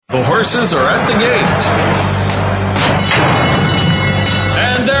horses are at the gate.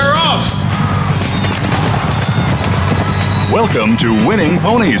 And they're off! Welcome to Winning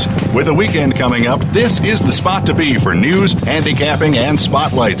Ponies. With the weekend coming up, this is the spot to be for news, handicapping, and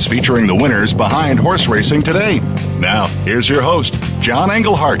spotlights featuring the winners behind horse racing today. Now, here's your host, John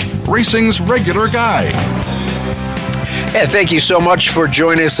Englehart, racing's regular guy. Yeah, thank you so much for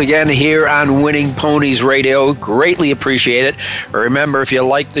joining us again here on Winning Ponies Radio. Greatly appreciate it. Remember, if you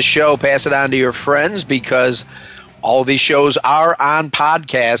like the show, pass it on to your friends because all of these shows are on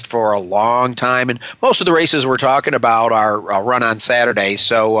podcast for a long time, and most of the races we're talking about are run on Saturday.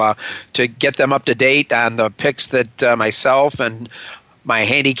 So to get them up to date on the picks that myself and my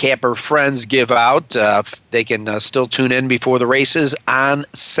handicapper friends give out, they can still tune in before the races on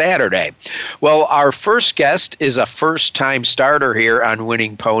Saturday. Well, our first guest is a first-time starter here on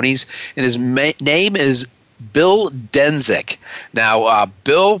Winning Ponies, and his name is Bill Denzik. Now,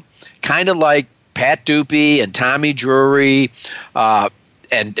 Bill, kind of like Pat Dupuy and Tommy Drury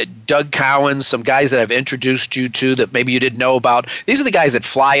and Doug Cowens, some guys that I've introduced you to that maybe you didn't know about. These are the guys that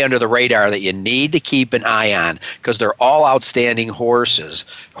fly under the radar that you need to keep an eye on because they're all outstanding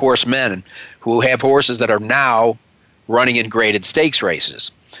horsemen who have horses that are now running in graded stakes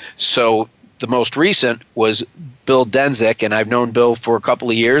races. So the most recent was Bill Denzik, and I've known Bill for a couple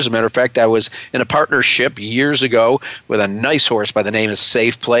of years. As a matter of fact, I was in a partnership years ago with a nice horse by the name of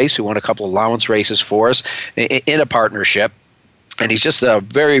Safe Place, who won a couple of allowance races for us in a partnership. And he's just a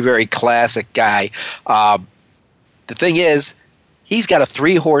very, very classic guy. The thing is, he's got a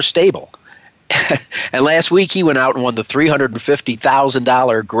 3-horse stable. And last week he went out and won the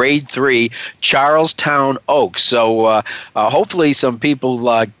 $350,000 Grade 3 Charlestown Oaks. So hopefully some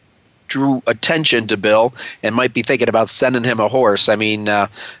people drew attention to Bill and might be thinking about sending him a horse. I mean,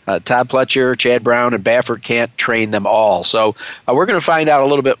 Todd Pletcher, Chad Brown, and Baffert can't train them all. So we're going to find out a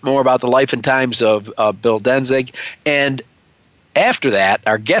little bit more about the life and times of Bill Denzik. And after that,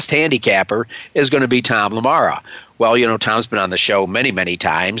 our guest handicapper is going to be Tom LaMarra. Well, you know, Tom's been on the show many, many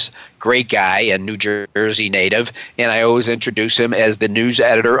times. Great guy and New Jersey native, and I always introduce him as the news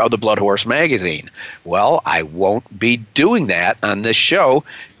editor of the Blood Horse magazine. Well, I won't be doing that on this show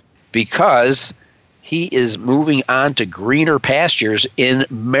because he is moving on to greener pastures in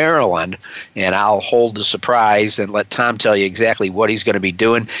Maryland, and I'll hold the surprise and let Tom tell you exactly what he's going to be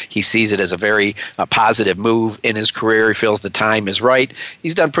doing. He sees it as a very positive move in his career. He feels the time is right.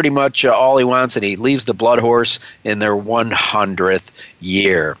 He's done pretty much all he wants, and he leaves the Blood Horse in their 100th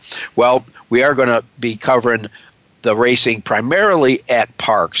year. Well, we are going to be covering the racing primarily at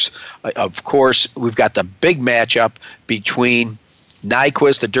Parx. Of course, we've got the big matchup between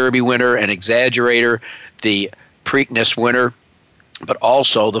Nyquist, the Derby winner, and Exaggerator, the Preakness winner, but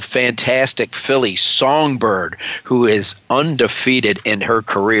also the fantastic filly Songbird, who is undefeated in her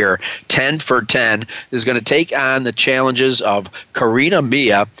career, 10 for 10, is going to take on the challenges of Karina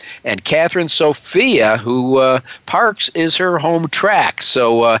Mia and Catherine Sophia, who Parx is her home track.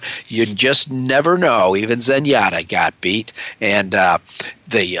 So you just never know. Even Zenyatta got beat. And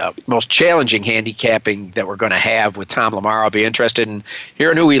the most challenging handicapping that we're going to have with Tom LaMarra. I'll be interested in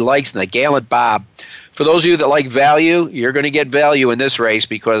hearing who he likes in the Gallant Bob. For those of you that like value, you're going to get value in this race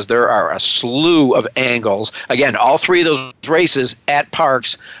because there are a slew of angles. Again, all three of those races at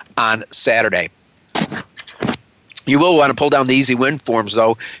Parx on Saturday. You will want to pull down the easy win forms,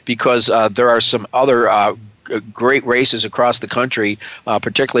 though, because there are some other great races across the country,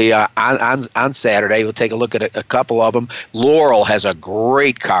 particularly on Saturday. We'll take a look at a couple of them. Laurel has a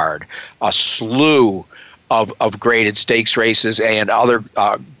great card, a slew of graded stakes races and other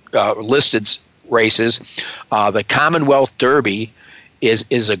listed races. The Commonwealth Derby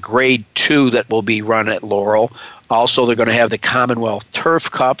is a Grade 2 that will be run at Laurel. Also, they're going to have the Commonwealth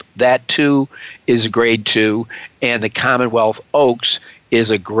Turf Cup. That, too, is a Grade 2. And the Commonwealth Oaks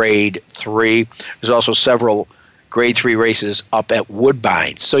is a Grade 3. There's also several Grade 3 races up at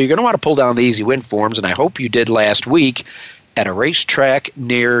Woodbine. So you're going to want to pull down the easy win forms, and I hope you did last week at a racetrack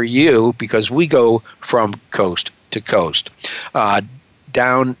near you because we go from coast to coast.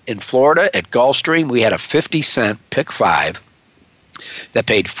 Down in Florida at Gulfstream, we had a 50-cent pick 5 that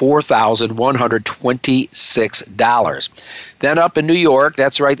paid $4,126. Then up in New York,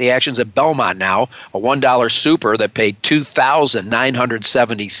 that's right, the action's at Belmont now, a $1 super that paid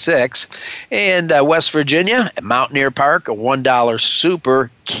 $2,976. And West Virginia at Mountaineer Park, a $1 super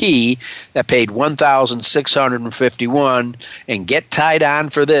Key that paid $1,651. And get tied on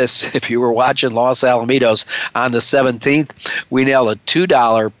for this. If you were watching Los Alamitos on the 17th, we nailed a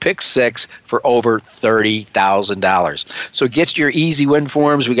 $2 pick six for over $30,000. So get your easy win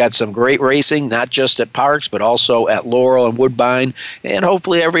forms. We got some great racing, not just at Parx, but also at Laurel and Woodbine, and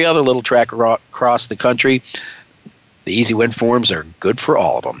hopefully every other little track across the country. The easy win forms are good for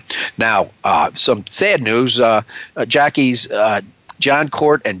all of them. Now, some sad news. Jockeys John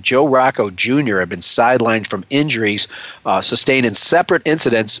Court and Joe Rocco Jr. have been sidelined from injuries sustained in separate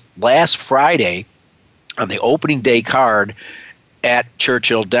incidents last Friday on the opening day card at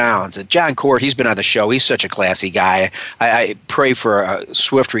Churchill Downs. And John Court, he's been on the show. He's such a classy guy. I pray for a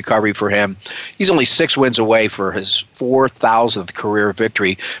swift recovery for him. He's only 6 wins away for his 4,000th career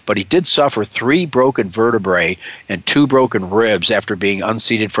victory, but he did suffer 3 broken vertebrae and 2 broken ribs after being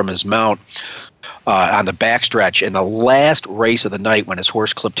unseated from his mount on the backstretch in the last race of the night when his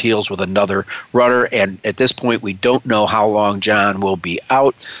horse clipped heels with another runner. And at this point, we don't know how long John will be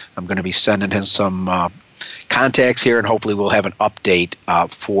out. I'm going to be sending him some contacts here, and hopefully we'll have an update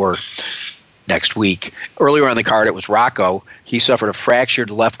for next week. Earlier on the card, it was Rocco. He suffered a fractured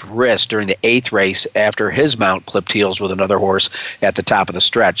left wrist during the 8th race after his mount clipped heels with another horse at the top of the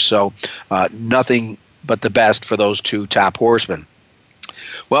stretch. So nothing but the best for those 2 top horsemen.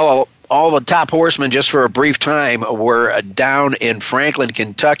 Well, all the top horsemen, just for a brief time, were down in Franklin,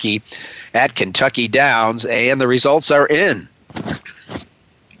 Kentucky at Kentucky Downs, and the results are in.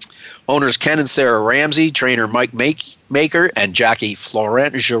 Owners Ken and Sarah Ramsey, trainer Mike Maker, and jockey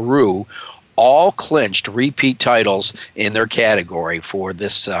Florent Giroux all clinched repeat titles in their category for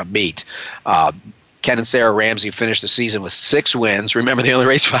this meet. Ken and Sarah Ramsey finished the season with 6 wins. Remember, they only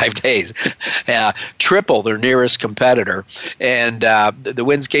raced 5 days. Triple their nearest competitor. And the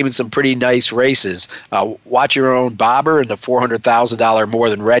wins came in some pretty nice races. Watch Your Own Bobber in the $400,000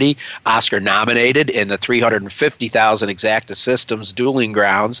 More Than Ready. Oscar nominated in the $350,000 Exacta Systems Dueling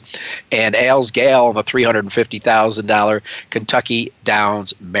Grounds. And Al's Gal in the $350,000 Kentucky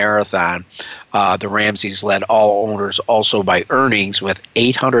Downs Marathon. The Ramseys led all owners also by earnings with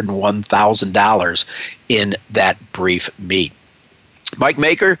 $801,000 in that brief meet. Mike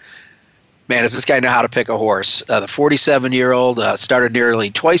Maker, man, does this guy know how to pick a horse? The 47-year-old started nearly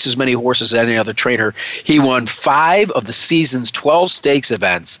twice as many horses as any other trainer. He won 5 of the season's 12 stakes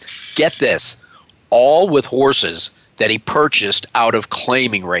events. Get this, all with horses that he purchased out of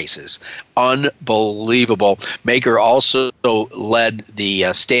claiming races. Unbelievable. Maker also led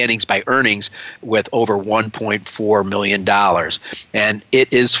the standings by earnings with over $1.4 million. And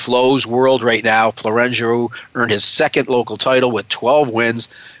it is Flo's world right now. Florent Giroux earned his 2nd local title with 12 wins.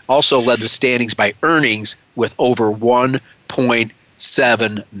 Also led the standings by earnings with over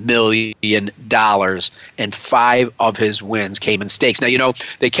 $1.7 million. And 5 of his wins came in stakes. Now, you know,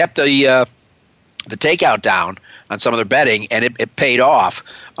 they kept the takeout down on some of their betting, and it paid off.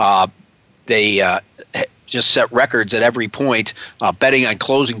 They just set records at every point. Betting on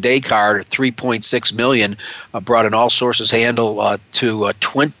closing day card, $3.6 million, brought an all sources handle to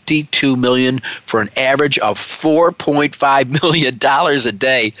 $22 million for an average of $4.5 million a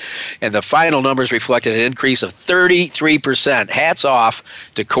day. And the final numbers reflected an increase of 33%. Hats off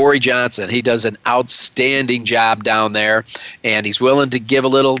to Corey Johnson. He does an outstanding job down there, and he's willing to give a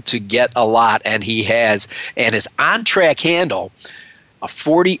little to get a lot, and he has. And his on-track handle, a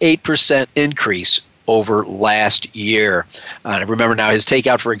 48% increase over last year. Remember now, his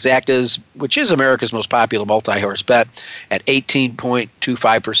takeout for Exactas, which is America's most popular multi-horse bet, at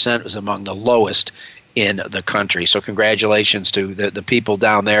 18.25% was among the lowest in the country. So congratulations to the people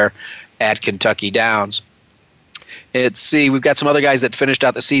down there at Kentucky Downs. Let's see, we've got some other guys that finished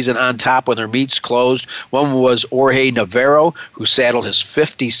out the season on top when their meets closed. One was Jorge Navarro, who saddled his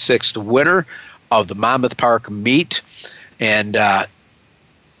 56th winner of the Monmouth Park meet. And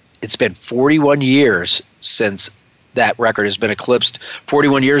it's been 41 years since that record has been eclipsed.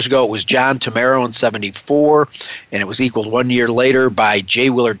 41 years ago, it was John Tamaro in 74, and it was equaled 1 year later by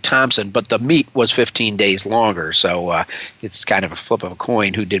J. Willard Thompson, but the meet was 15 days longer, so it's kind of a flip of a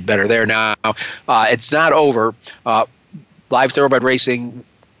coin who did better there. Now, it's not over. Live Thoroughbred Racing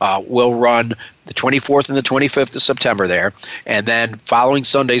will run the 24th and the 25th of September there, and then following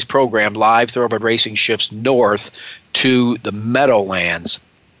Sunday's program, Live Thoroughbred Racing shifts north to the Meadowlands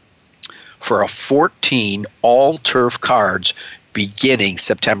for a 14 all-turf cards beginning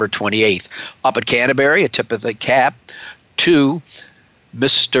September 28th. Up at Canterbury, a tip of the cap to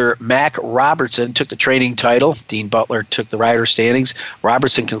Mr. Mac Robertson took the training title. Dean Butler took the rider standings.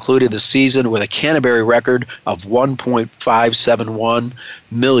 Robertson concluded the season with a Canterbury record of $1.571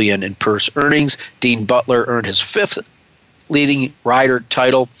 million in purse earnings. Dean Butler earned his 5th leading rider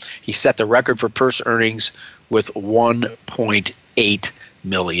title. He set the record for purse earnings with $1.8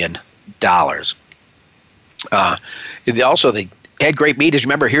 million. Also, they had great meetings.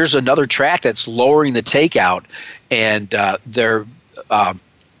 Remember, here's another track that's lowering the takeout, and their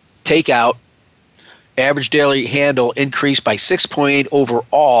takeout average daily handle increased by 6.8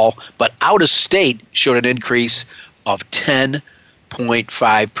 overall, but out of state showed an increase of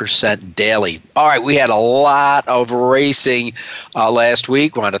 10.5% daily. All right, we had a lot of racing last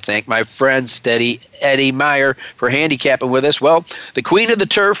week. Want to thank my friend Eddie Meyer for handicapping with us. Well, the Queen of the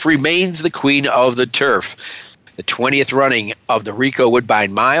Turf remains the Queen of the Turf. The 20th running of the Rico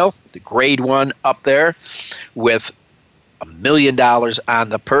Woodbine Mile, the Grade 1 up there with $1 million on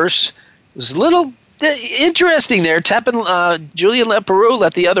the purse. It was a little interesting there. Julian Leperoux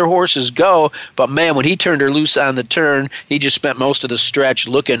let the other horses go, but man, when he turned her loose on the turn, he just spent most of the stretch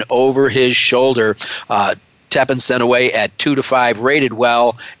looking over his shoulder. Tepin sent away at 2-5, rated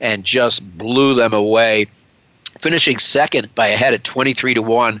well, and just blew them away. Finishing second by a head at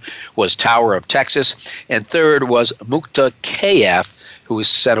 23-1 was Tower of Texas, and third was Mukta KF, who was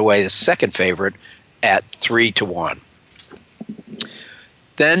sent away the second favorite at 3-1.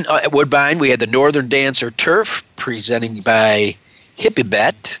 Then at Woodbine, we had the Northern Dancer Turf, presenting by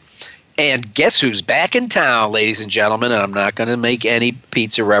Hippibet. And guess who's back in town, ladies and gentlemen? And I'm not going to make any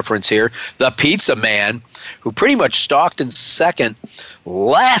pizza reference here. The Pizza Man, who pretty much stalked in second,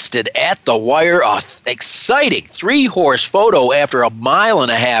 lasted at the wire. Exciting 3-horse photo after a 1.5 mile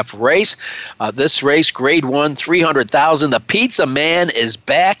race. This race, Grade 1, $300,000. The Pizza Man is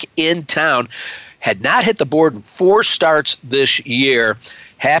back in town. Had not hit the board in 4 starts this year.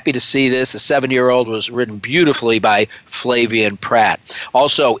 Happy to see this. The 7-year-old was ridden beautifully by Flavian Pratt.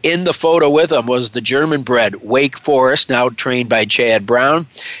 Also in the photo with him was the German-bred Wake Forest, now trained by Chad Brown.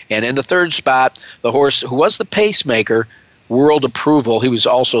 And in the third spot, the horse who was the pacemaker, World Approval. He was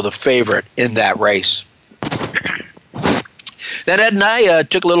also the favorite in that race. Then Ed and I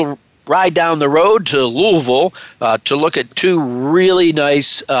took a little ride down the road to Louisville to look at 2 really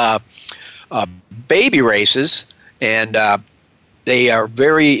nice baby races, and they are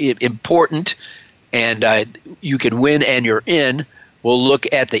very important, and you can win and you're in. We'll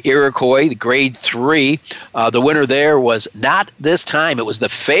look at the Iroquois, the Grade 3. The winner there was not this time. It was the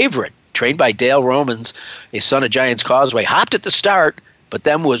favorite, trained by Dale Romans, a son of Giants Causeway. Hopped at the start, but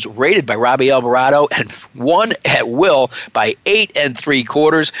then was rated by Robbie Alvarado and won at will by 8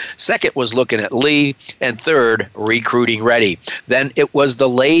 3/4. Second was Looking at Lee, and third, Recruiting Ready. Then it was the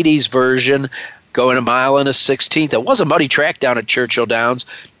ladies' version, going 1 1/16. It was a muddy track down at Churchill Downs.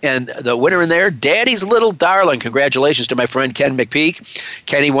 And the winner in there, Daddy's Little Darling. Congratulations to my friend Ken McPeak.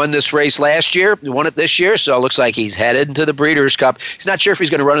 Kenny won this race last year, won it this year, so it looks like he's headed into the Breeders' Cup. He's not sure if he's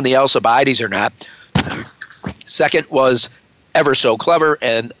going to run in the Alcibiades or not. Second was Ever So Clever,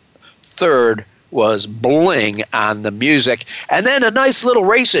 and third was Bling on the Music. And then a nice little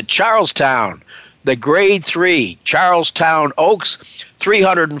race at Charlestown. The Grade 3, Charlestown Oaks,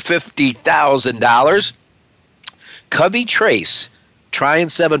 $350,000. Covey Trace, trying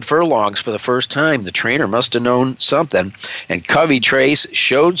 7 furlongs for the first time. The trainer must have known something. And Covey Trace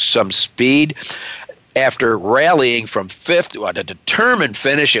showed some speed after rallying from 5th to a determined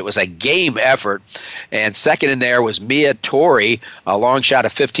finish. It was a game effort. And second in there was Mia Tori, a long shot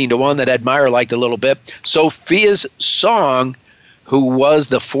of 15-1 that Ed Meyer liked a little bit. Sophia's Song, who was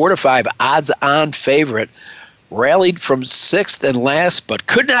the 4-5 odds-on favorite, rallied from 6th and last, but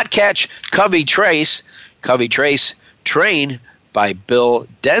could not catch Covey Trace. Covey Trace trained by Bill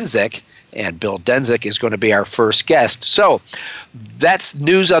Denzik, and Bill Denzik is going to be our first guest. So that's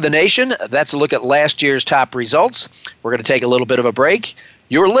News of the Nation. That's a look at last year's top results. We're going to take a little bit of a break.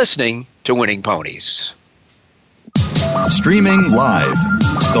 You're listening to Winning Ponies. Streaming live,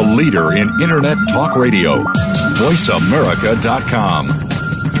 the leader in Internet talk radio, VoiceAmerica.com.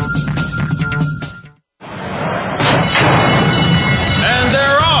 And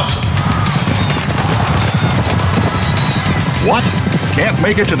they're off! What? Can't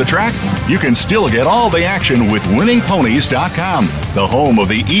make it to the track? You can still get all the action with Winningponies.com, the home of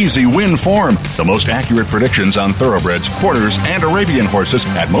the easy win form, the most accurate predictions on thoroughbreds, quarters, and Arabian horses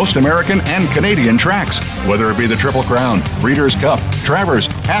at most American and Canadian tracks. Whether it be the Triple Crown, Breeders' Cup, Travers,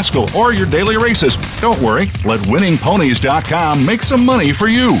 Haskell, or your daily races, don't worry, let Winningponies.com make some money for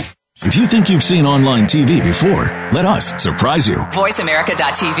you. If you think you've seen online TV before, let us surprise you.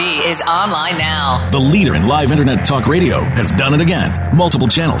 VoiceAmerica.tv is online now. The leader in live internet talk radio has done it again. Multiple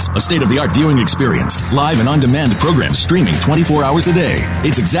channels, a state-of-the-art viewing experience, live and on-demand programs streaming 24 hours a day.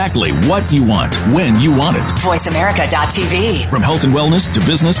 It's exactly what you want, when you want it. VoiceAmerica.tv. From health and wellness to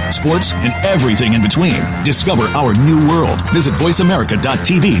business, sports, and everything in between. Discover our new world. Visit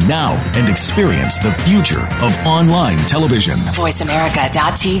VoiceAmerica.tv now and experience the future of online television.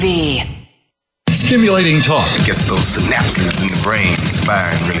 VoiceAmerica.tv. Stimulating talk. Gets those synapses in the brain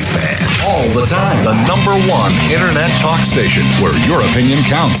firing really fast. All the time. The #1 internet talk station where your opinion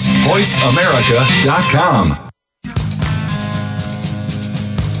counts. VoiceAmerica.com.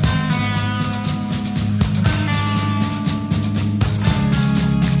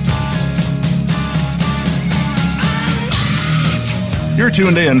 You're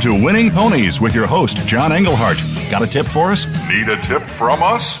tuned in to Winning Ponies with your host, John Englehart. Got a tip for us? Need a tip from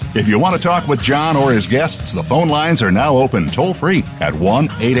us? If you want to talk with John or his guests, the phone lines are now open toll-free at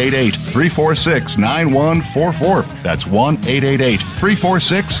 1-888-346-9144. That's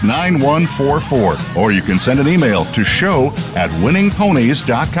 1-888-346-9144. Or you can send an email to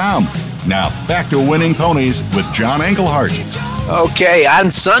show@winningponies.com. Now, back to Winning Ponies with John Englehart. Okay, on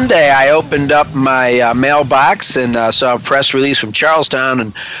Sunday I opened up my mailbox and saw a press release from Charlestown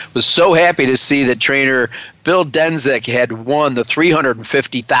and was so happy to see that trainer Bill Denzik had won the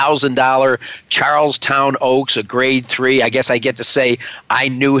 $350,000 Charlestown Oaks, a grade 3. I guess I get to say I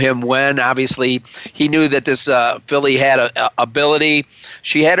knew him when. Obviously, he knew that this filly had a ability.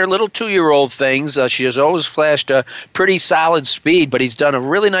 She had her little 2-year-old things. She has always flashed a pretty solid speed, but he's done a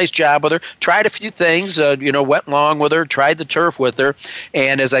really nice job with her. Tried a few things, went long with her, tried the turf with her.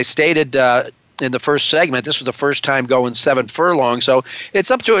 And as I stated in the first segment, this was the first time going 7 furlongs. So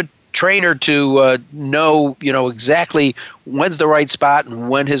it's up to a trainer to know exactly when's the right spot and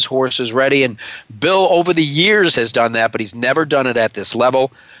when his horse is ready. And Bill, over the years, has done that, but he's never done it at this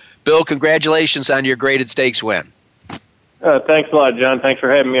level. Bill, congratulations on your graded stakes win. Thanks a lot, John. Thanks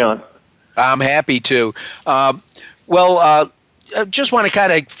for having me on. I'm happy to. I just want to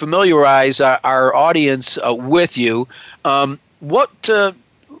kind of familiarize our audience with you.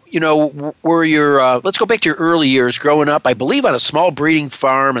 Were your, let's go back to your early years growing up, I believe on a small breeding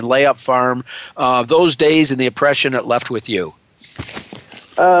farm and layup farm, those days and the impression it left with you?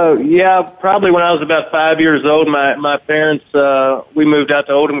 Yeah, probably when I was about 5 years old. My parents, we moved out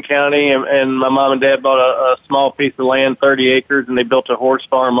to Oldham County, and my mom and dad bought a small piece of land, 30 acres, and they built a horse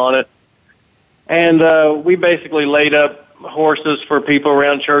farm on it. And we basically laid up horses for people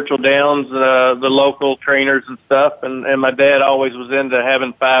around Churchill Downs, the local trainers and stuff. And my dad always was into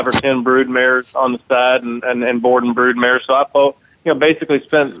having 5 or 10 brood mares on the side and boarding brood mares. So I basically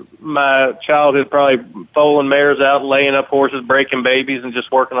spent my childhood probably foaling mares out, laying up horses, breaking babies, and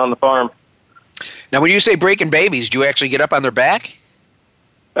just working on the farm. Now, when you say breaking babies, do you actually get up on their back?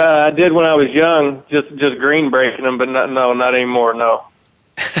 I did when I was young, just green breaking them, but not anymore, no.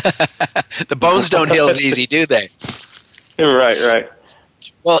 The bones don't heal as easy, do they? Right.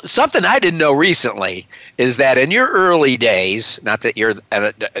 Well, something I didn't know recently is that in your early days, not that you're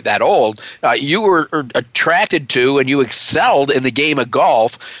that old, you were attracted to and you excelled in the game of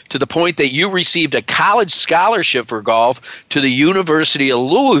golf to the point that you received a college scholarship for golf to the University of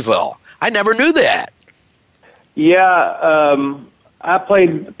Louisville. I never knew that. Yeah, I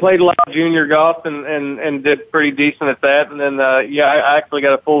played a lot of junior golf and did pretty decent at that. And then, I actually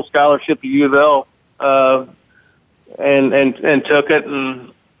got a full scholarship to U of L. And took it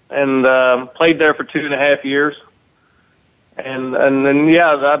and played there for 2.5 years, and then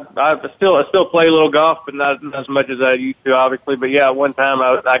I still play a little golf, but not as much as I used to, obviously. But yeah, one time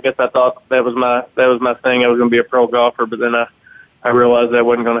I guess I thought that was my thing. I was going to be a pro golfer, but then I realized that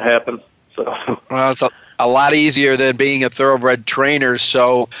wasn't going to happen. So well, it's a lot easier than being a thoroughbred trainer.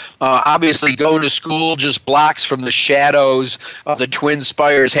 So obviously going to school just blocks from the shadows of the Twin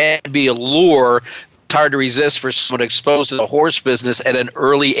Spires had to be a lure. Hard to resist for someone exposed to the horse business at an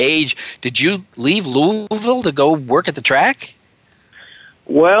early age. Did you leave Louisville to go work at the track?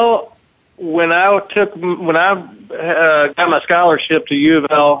 Well, when I got my scholarship to U of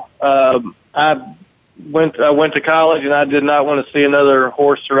L, I went to college, and I did not want to see another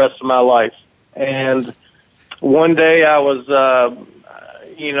horse the rest of my life. And one day I was up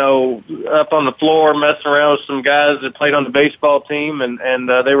on the floor messing around with some guys that played on the baseball team, and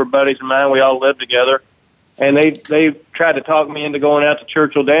they were buddies of mine. We all lived together, and they tried to talk me into going out to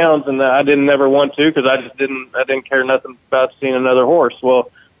Churchill Downs, and I didn't ever want to because I didn't care nothing about seeing another horse. Well,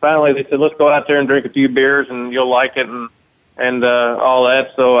 finally they said, let's go out there and drink a few beers, and you'll like it, and all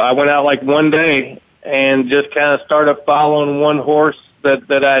that. So I went out like one day, and just kind of started following one horse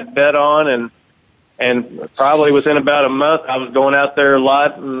that I'd bet on, and probably within about a month I was going out there a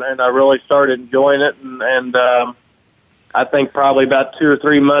lot, and I really started enjoying it, and I think probably about 2 or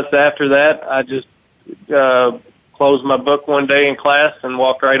 3 months after that, I just closed my book one day in class and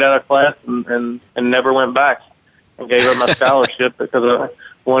walked right out of class and never went back, and gave up my scholarship because I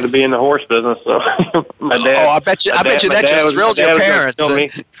wanted to be in the horse business. So my dad. Oh, I bet you that just thrilled your parents.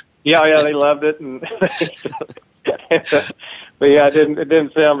 Yeah, they loved it, and but yeah, it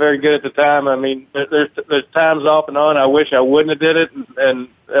didn't sound very good at the time. I mean, there's times off and on I wish I wouldn't have did it, and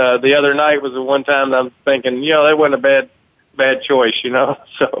the other night was the one time that I'm thinking, that wasn't a bad choice,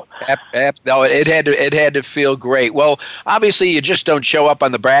 So no, it had to feel great. Well, obviously you just don't show up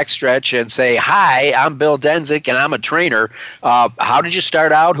on the backstretch and say, "Hi, I'm Bill Denzik and I'm a trainer." How did you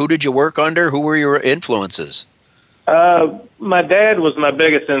start out? Who did you work under? Who were your influences? My dad was my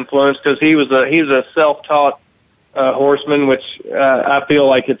biggest influence because he was a self-taught horseman, which I feel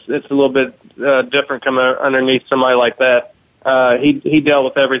like it's a little bit different coming underneath somebody like that. He dealt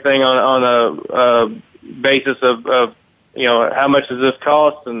with everything on a basis of how much does this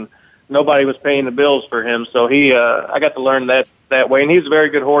cost, and nobody was paying the bills for him. So I got to learn that way, and he's a very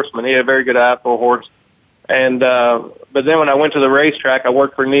good horseman. He had a very good eye for a horse. And but then when I went to the racetrack, I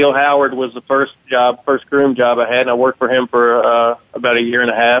worked for Neil Howard. Was the first groom job I had, and I worked for him for about a year and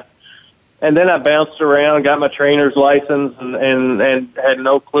a half. And then I bounced around, got my trainer's license, and had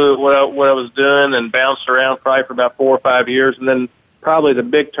no clue what I was doing, and bounced around probably for about 4 or 5 years. And then probably the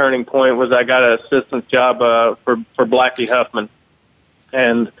big turning point was I got an assistant job for Blackie Huffman,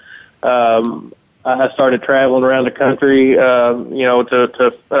 and I started traveling around the country,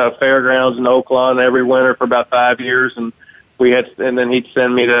 to fairgrounds in Oakland every winter for about 5 years, and then he'd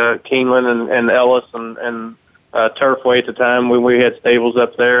send me to Keeneland and Ellis and Turfway at the time when we had stables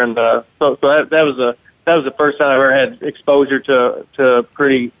up there, and so that was the first time I ever had exposure to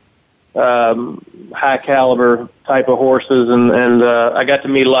pretty high caliber type of horses, and I got to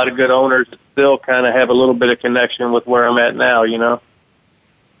meet a lot of good owners that still kind of have a little bit of connection with where I'm at now,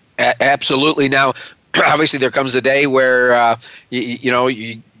 Absolutely. Now, obviously, there comes a day where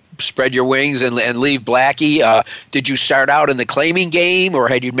you spread your wings and leave Blackie. Did you start out in the claiming game, or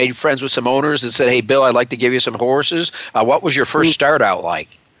had you made friends with some owners and said, "Hey, Bill, I'd like to give you some horses"? What was your first start out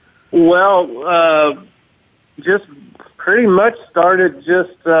like? Well, just pretty much started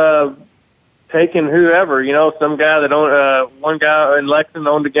just taking whoever. Some guy that owned one guy in Lexington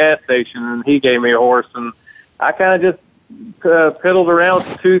owned a gas station, and he gave me a horse, and I kind of just piddled around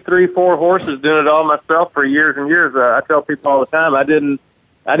 2, 3, 4 horses, doing it all myself for years and years. I tell people all the time, I didn't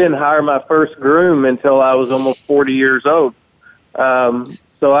hire my first groom until I was almost 40 years old.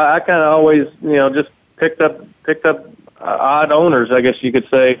 So I kind of always, just picked up odd owners, I guess you could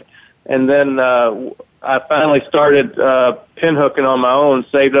say. And then I finally started pinhooking on my own,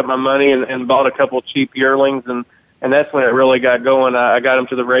 saved up my money, and bought a couple cheap yearlings, and that's when it really got going. I got them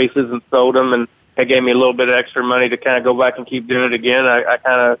to the races and sold them, and it gave me a little bit of extra money to kind of go back and keep doing it again. I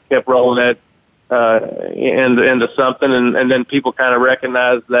kind of kept rolling that into something, and then people kind of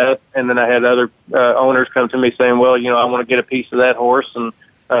recognized that, and then I had other owners come to me saying, "Well, I want to get a piece of that horse, and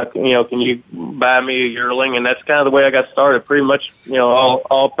can you buy me a yearling?" And that's kind of the way I got started. Pretty much,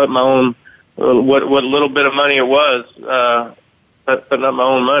 all put my own what little bit of money it was, putting up my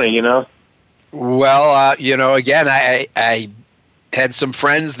own money. Well, again, I had some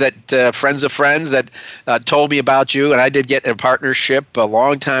friends that friends of friends that told me about you, and I did get a partnership a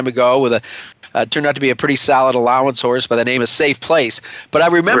long time ago with a turned out to be a pretty solid allowance horse by the name of Safe Place. But I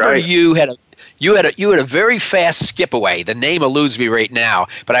remember you had a very fast skip away. The name eludes me right now,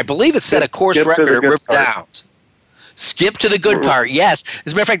 but I believe it set a course record at River Downs. Skip to the good part, yes.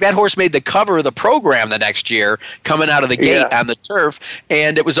 As a matter of fact, that horse made the cover of the program the next year, coming out of the gate on the turf,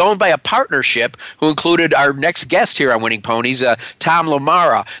 and it was owned by a partnership who included our next guest here on Winning Ponies, Tom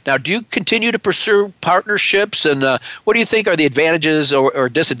LaMarra. Now, do you continue to pursue partnerships, and what do you think are the advantages or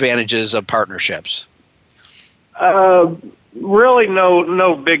disadvantages of partnerships? Really,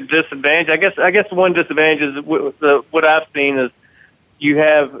 no big disadvantage. I guess one disadvantage is what I've seen is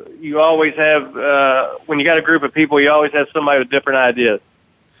you always have when you got a group of people, you always have somebody with different ideas.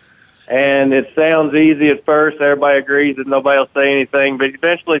 And it sounds easy at first. Everybody agrees that nobody will say anything, but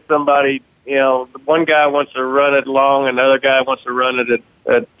eventually somebody, one guy wants to run it long, and another guy wants to run it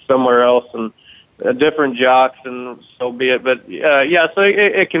at somewhere else, and different jocks, and so be it. But so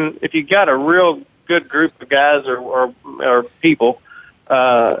it can, if you got a real good group of guys or people,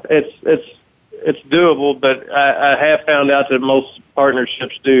 it's doable, but I have found out that most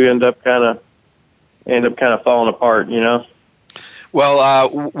partnerships do end up kind of falling apart,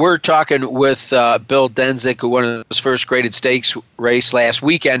 Well, we're talking with Bill Denzik, who won his first graded stakes race last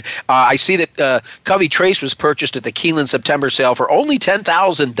weekend. I see that Covey Trace was purchased at the Keeneland September sale for only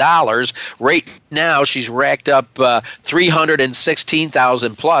 $10,000. Right now, she's racked up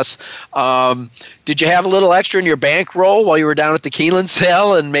 $316,000 plus. Did you have a little extra in your bankroll while you were down at the Keeneland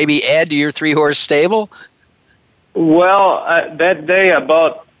sale, and maybe add to your 3-horse stable? Well, that day I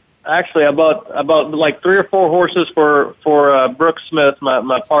bought like 3 or 4 horses for Brooke Smith,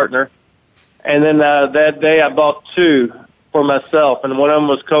 my partner, and then that day I bought 2 for myself, and one of them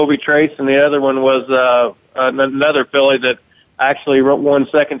was Covey Trace, and the other one was another filly that actually won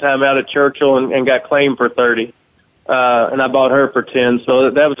second time out at Churchill and got claimed for 30, and I bought her for 10.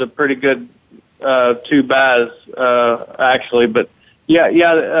 So that was a pretty good 2 buys actually, but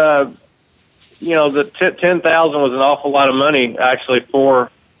yeah. The 10,000 was an awful lot of money actually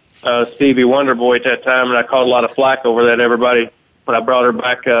for Stevie Wonderboy at that time, and I caught a lot of flack over that. Everybody, when I brought her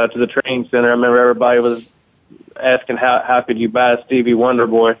back to the training center, I remember everybody was asking how could you buy Stevie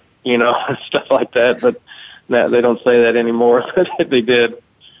Wonderboy, stuff like that. But they don't say that anymore. They did.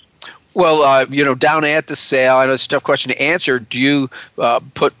 Well, down at the sale, I know it's a tough question to answer. Do you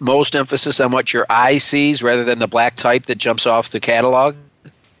put most emphasis on what your eye sees rather than the black type that jumps off the catalog?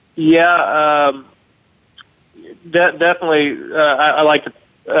 Yeah, definitely. I like to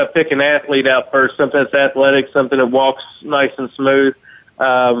pick an athlete out first, something that's athletic, something that walks nice and smooth.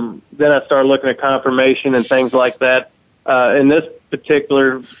 Then I start looking at conformation and things like that. On this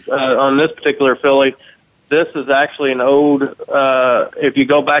particular filly, this is actually an old, if you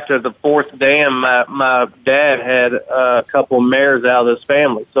go back to the 4th dam, my dad had a couple of mares out of this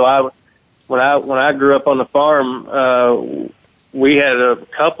family. So when I grew up on the farm, we had a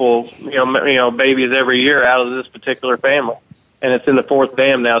couple, babies every year out of this particular family, and it's in the 4th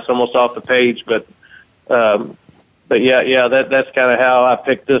dam now. It's almost off the page, but yeah, that's kind of how I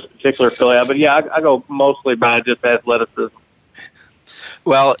picked this particular filly out. But yeah, I go mostly by just athleticism.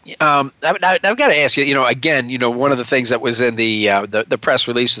 Well, I've got to ask you. Again, one of the things that was in the press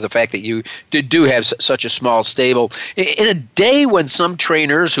release is the fact that you do have such a small stable. In a day when some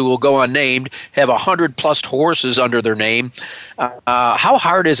trainers who will go unnamed have 100+ horses under their name, how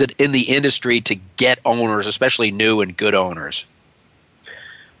hard is it in the industry to get owners, especially new and good owners?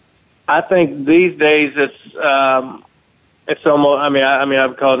 I think these days it's almost. I mean,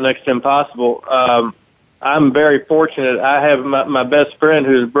 I've called it next to impossible. I'm very fortunate. I have my best friend,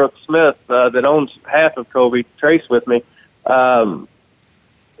 who's Brooke Smith, that owns half of Covey Trace with me.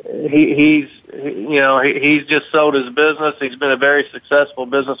 He's just sold his business. He's been a very successful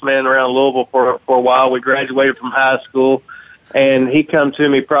businessman around Louisville for a while. We graduated from high school, and he come to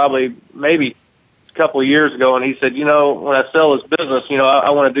me maybe a couple of years ago, and he said, when I sell this business,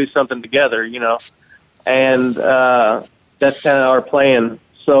 I want to do something together, and that's kind of our plan.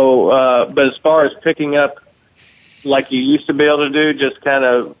 So, but as far as picking up like you used to be able to do, just kind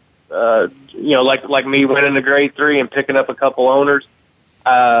of, like me winning the grade 3 and picking up a couple owners,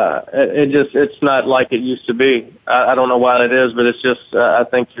 it's not like it used to be. I don't know why that is, but it's just, I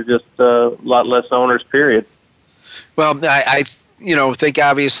think you're just a lot less owners, period. Well, I think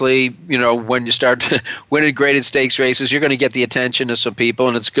obviously, when you start winning graded stakes races, you're going to get the attention of some people,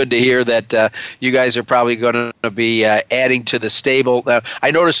 and it's good to hear that you guys are probably going to be adding to the stable.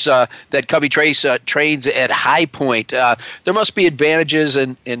 I noticed that Covey Trace trains at High Point. There must be advantages,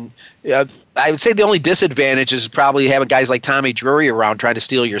 and I would say the only disadvantage is probably having guys like Tommy Drury around trying to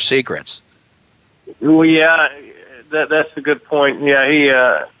steal your secrets. Well, yeah, that's a good point. Yeah, he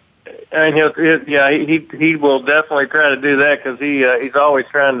will definitely try to do that, because he's always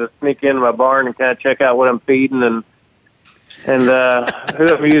trying to sneak into my barn and kind of check out what I'm feeding and who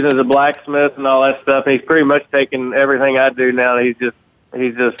I'm using as a blacksmith and all that stuff. He's pretty much taking everything I do now. He's just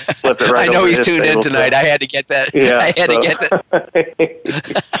flipped it right. I know over he's tuned in tonight. I had to get that. Yeah, I had to get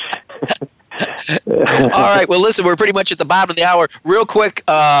that. All right. Well, listen, we're pretty much at the bottom of the hour. Real quick,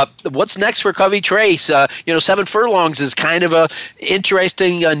 what's next for Covey Trace? 7 furlongs is kind of a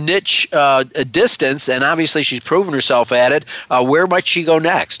interesting niche distance, and obviously she's proven herself at it. Where might she go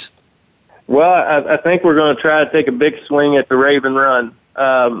next? Well, I think we're going to try to take a big swing at the Raven Run.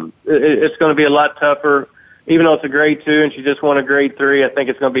 It's going to be a lot tougher, even though it's a grade 2 and she just won a grade 3. I think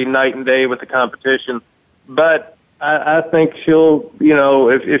it's going to be night and day with the competition. But I think she'll,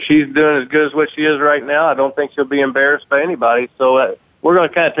 if she's doing as good as what she is right now, I don't think she'll be embarrassed by anybody. So we're going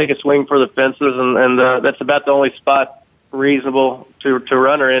to kind of take a swing for the fences, and that's about the only spot reasonable to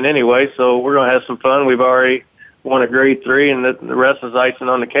run her in anyway. So we're going to have some fun. We've already won a grade 3, and the rest is icing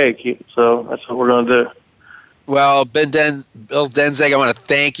on the cake. So that's what we're going to do. Well, Bill Denzik, I want to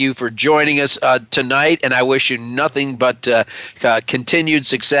thank you for joining us tonight, and I wish you nothing but continued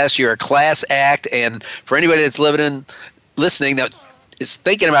success. You're a class act, and for anybody that's listening that is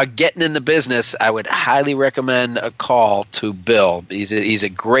thinking about getting in the business, I would highly recommend a call to Bill. He's a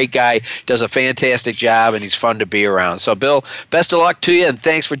great guy, does a fantastic job, and he's fun to be around. So, Bill, best of luck to you, and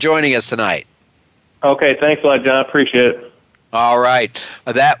thanks for joining us tonight. Okay, thanks a lot, John. I appreciate it. All right.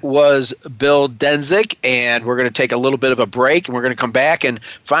 That was Bill Denzik, and we're going to take a little bit of a break, and we're going to come back and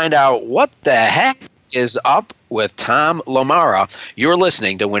find out what the heck is up with Tom LaMarra. You're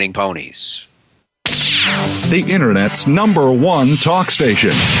listening to Winning Ponies. The Internet's #1 talk station.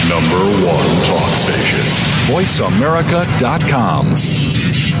 #1 talk station. VoiceAmerica.com.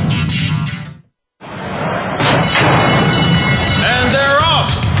 And they're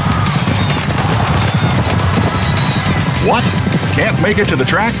off. What? Can't make it to the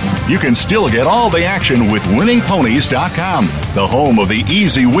track? You can still get all the action with Winningponies.com, the home of the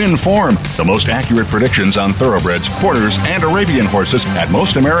easy win form, the most accurate predictions on thoroughbreds, quarters, and Arabian horses at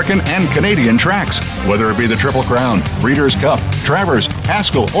most American and Canadian tracks. Whether it be the Triple Crown, Breeders' Cup, Travers,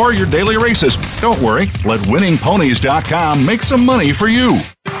 Haskell, or your daily races, don't worry, let Winningponies.com make some money for you.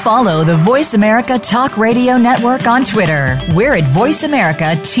 Follow the Voice America Talk Radio Network on Twitter. We're at Voice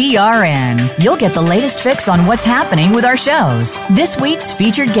America TRN. You'll get the latest fix on what's happening with our shows, this week's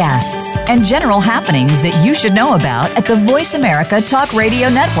featured guests, and general happenings that you should know about at the Voice America Talk Radio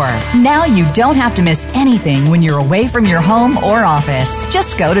Network. Now you don't have to miss anything when you're away from your home or office.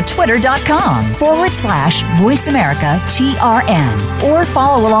 Just go to twitter.com/Voice America TRN or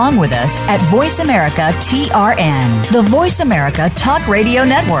follow along with us at Voice America TRN, the Voice America Talk Radio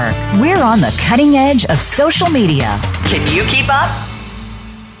Network. We're on the cutting edge of social media. Can you keep up?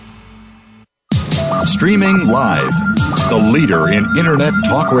 Streaming live, the leader in Internet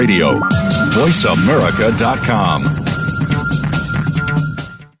talk radio, VoiceAmerica.com.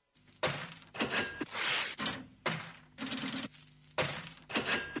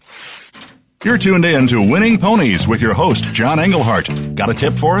 You're tuned in to Winning Ponies with your host, John Englehart. Got a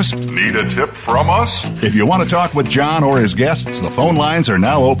tip for us? Need a tip from us? If you want to talk with John or his guests, the phone lines are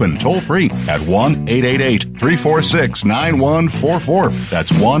now open toll-free at 1-888-346-9144.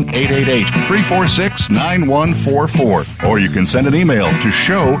 That's 1-888-346-9144. Or you can send an email to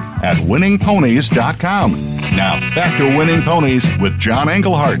show@winningponies.com. Now, back to Winning Ponies with John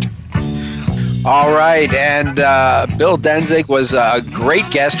Englehart. All right, and Bill Denzik was a great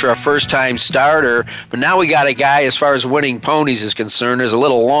guest for a first-time starter, but now we got a guy, as far as Winning Ponies is concerned, is a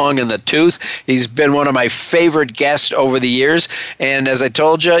little long in the tooth. He's been one of my favorite guests over the years, and as I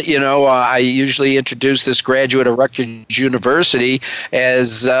told you, I usually introduce this graduate of Rutgers University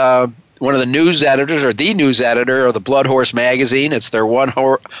as one of the news editors, or the news editor of the Blood Horse magazine. It's their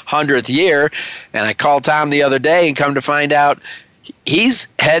 100th year, and I called Tom the other day and come to find out he's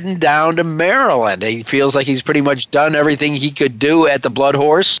heading down to Maryland. He feels like he's pretty much done everything he could do at the Blood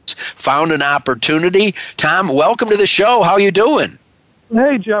Horse, found an opportunity. Tom, welcome to the show. How you doing?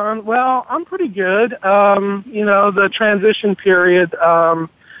 Hey, John. Well, I'm pretty good. The transition period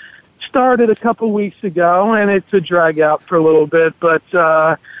started a couple weeks ago, and it could drag out for a little bit. But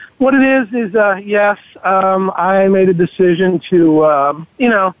what it is yes, I made a decision to,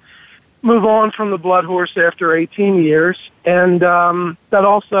 move on from the Blood Horse after 18 years, and that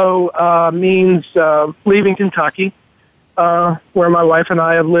also means leaving Kentucky, where my wife and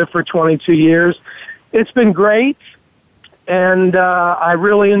I have lived for 22 years. It's been great, and I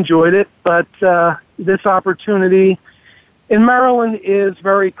really enjoyed it, but this opportunity in Maryland is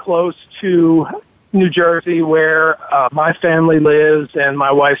very close to New Jersey, where my family lives and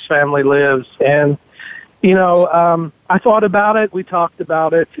my wife's family lives, and I thought about it, we talked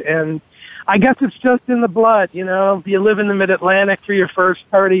about it, and I guess it's just in the blood, you live in the Mid-Atlantic for your first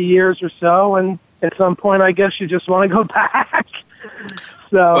 30 years or so, and at some point, I guess you just want to go back.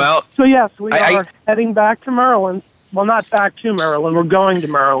 So yes, we are heading back to Maryland. Well, not back to Maryland, we're going to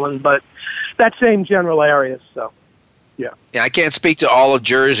Maryland, but that same general area, so. Yeah, I can't speak to all of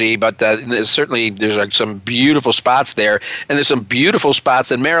Jersey, but there's some beautiful spots there, and there's some beautiful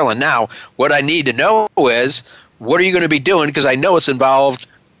spots in Maryland. Now, what I need to know is, what are you going to be doing? Because I know it's involved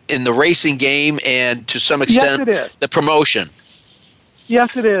in the racing game and to some extent the promotion.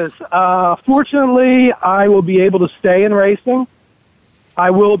 Yes, it is. Fortunately, I will be able to stay in racing.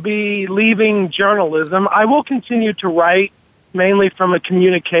 I will be leaving journalism. I will continue to write, mainly from a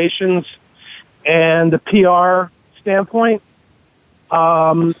communications and a PR standpoint.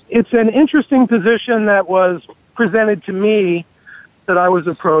 It's an interesting position that was presented to me that I was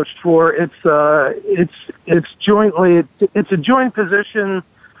approached for. It's a joint position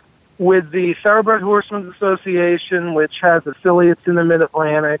with the Thoroughbred Horsemen's Association, which has affiliates in the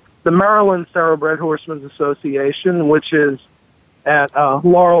Mid-Atlantic, the Maryland Thoroughbred Horsemen's Association, which is at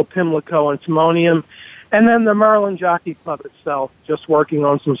Laurel, Pimlico, and Timonium, and then the Maryland Jockey Club itself, just working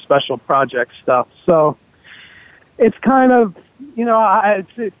on some special project stuff. So it's kind of,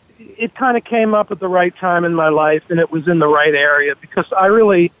 it kind of came up at the right time in my life, and it was in the right area, because I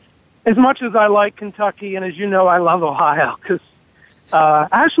really, as much as I like Kentucky, and as you know, I love Ohio, because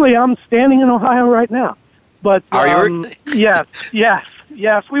actually I'm standing in Ohio right now. But are you? Yes.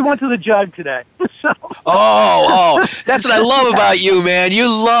 We went to the Jug today. So. Oh, that's what I love about you, man. You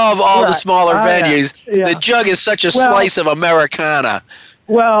love all the smaller venues. Yeah. The Jug is such a slice of Americana.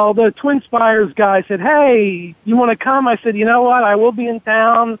 Well, the Twin Spires guy said, "Hey, you want to come?" I said, "You know what? I will be in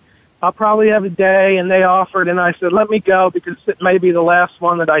town. I'll probably have a day." And they offered, and I said, "Let me go, because it may be the last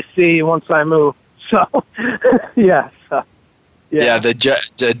one that I see once I move." So, yes. Yeah, the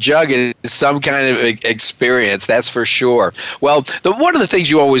Jug is some kind of experience, that's for sure. Well, one of the things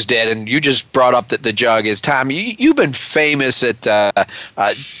you always did, and you just brought up that the Jug is, Tom, you've been famous at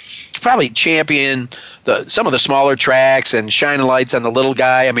probably champion some of the smaller tracks and shining lights on the little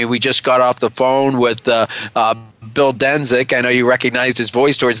guy. I mean, we just got off the phone with Bill Denzik. I know you recognized his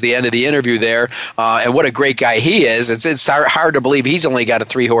voice towards the end of the interview there, and what a great guy he is. It's hard to believe he's only got a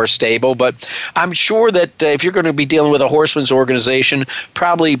 3-horse stable, but I'm sure that if you're going to be dealing with a horseman's organization,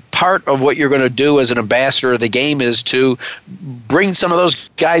 probably part of what you're going to do as an ambassador of the game is to bring some of those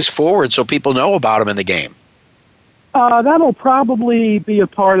guys forward so people know about them in the game. That'll probably be a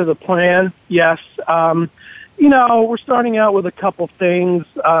part of the plan, yes. We're starting out with a couple things.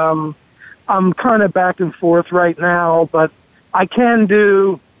 I'm kind of back and forth right now, but I can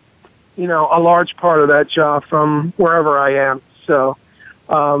do, a large part of that job from wherever I am. So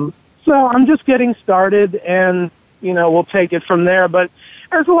I'm just getting started, and, we'll take it from there. But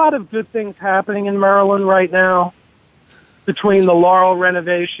there's a lot of good things happening in Maryland right now between the Laurel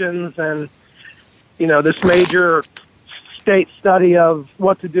renovations and, this major state study of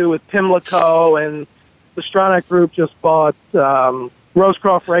what to do with Pimlico, and the Stronach Group just bought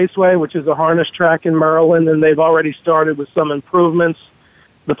Rosecroft Raceway, which is a harness track in Maryland, and they've already started with some improvements.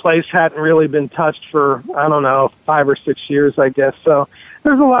 The place hadn't really been touched for, 5 or 6 years, I guess. So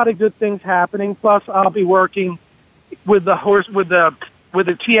there's a lot of good things happening. Plus, I'll be working with the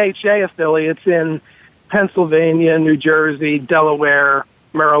THA affiliates in Pennsylvania, New Jersey, Delaware,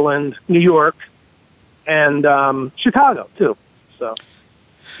 Maryland, New York, and Chicago too. So,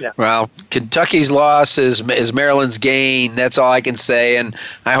 yeah. Well, Kentucky's loss is Maryland's gain. That's all I can say, and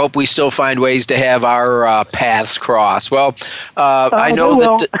I hope we still find ways to have our paths cross. Well, I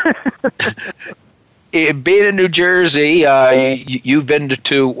know that being in New Jersey, you've been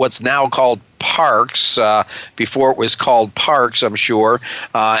to what's now called Parx. Before it was called Parx, I'm sure.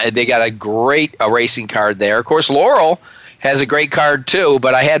 And they got a great racing card there. Of course, Laurel has a great card too,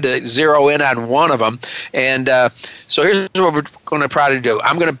 but I had to zero in on one of them. And so here's what we're going to try to do.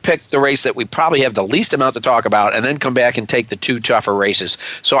 I'm going to pick the race that we probably have the least amount to talk about, and then come back and take the two tougher races.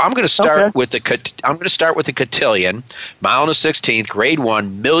 So I'm going to start with the Cotillion, mile and a 16th, grade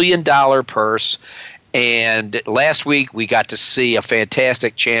 1, $1 million purse. And last week we got to see a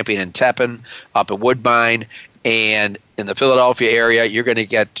fantastic champion in Teppan up at Woodbine. And in the Philadelphia area, you're going to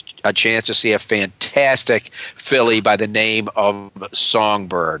get a chance to see a fantastic filly by the name of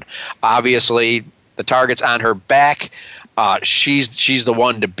Songbird. Obviously, the target's on her back. She's the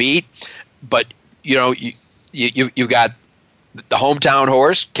one to beat. But, you've got the hometown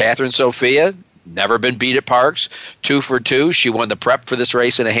horse, Catherine Sophia, never been beat at Parx, 2 for 2. She won the prep for this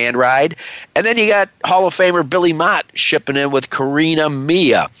race in a hand ride. And then you got Hall of Famer Billy Mott shipping in with Karina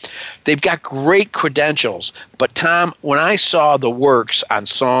Mia. They've got great credentials. But, Tom, when I saw the works on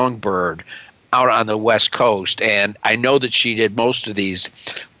Songbird out on the West Coast, and I know that she did most of these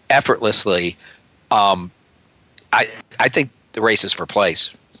effortlessly, I think the race is for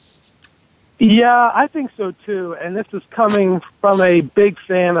place. Yeah, I think so too. And this is coming from a big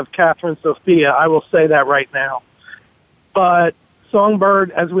fan of Catherine Sophia. I will say that right now. But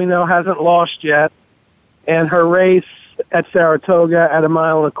Songbird, as we know, hasn't lost yet. And her race at Saratoga at 1.25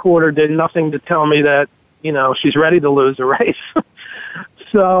 miles did nothing to tell me that, she's ready to lose a race.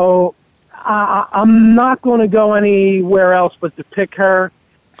 So I'm not going to go anywhere else but to pick her.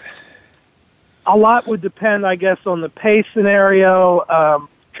 A lot would depend, I guess, on the pace scenario.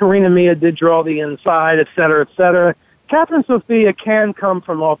 Karina Mia did draw the inside, et cetera, et cetera. Catherine Sophia can come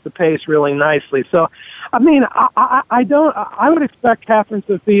from off the pace really nicely. So, I mean, I would expect Catherine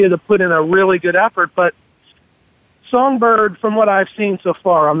Sophia to put in a really good effort, but Songbird, from what I've seen so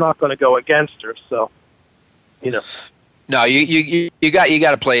far, I'm not going to go against her. So, No, you got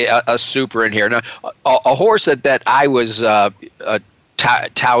to play a super in here. Now, a horse that I was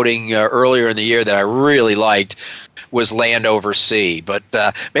touting earlier in the year that I really liked was Land Over Sea, but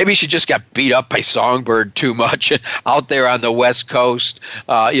maybe she just got beat up by Songbird too much out there on the West Coast.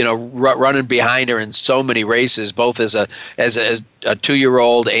 Running behind her in so many races, both as a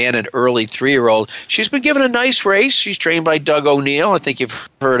 2-year-old and an early 3-year-old. She's been given a nice race. She's trained by Doug O'Neill. I think you've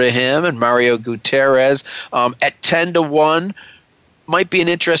heard of him, and Mario Gutierrez. At 10-1, might be an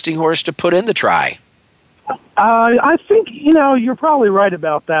interesting horse to put in the try. I think you're probably right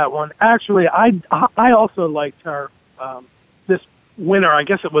about that one. Actually, I also liked her this winter. I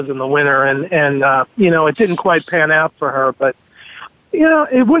guess it was in the winter, and it didn't quite pan out for her. But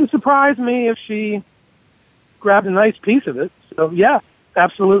it wouldn't surprise me if she grabbed a nice piece of it. So yeah,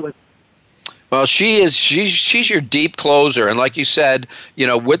 absolutely. Well, she's your deep closer, and like you said,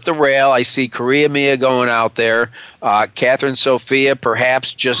 with the rail, I see Korea Mia going out there, Catherine Sophia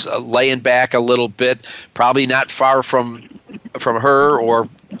perhaps just laying back a little bit, probably not far from her, or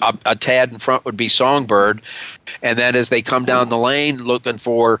a tad in front would be Songbird, and then as they come down the lane, looking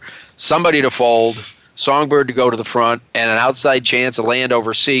for somebody to fold, Songbird to go to the front, and an outside chance of Land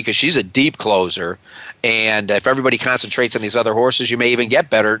Over Sea because she's a deep closer. And if everybody concentrates on these other horses, you may even get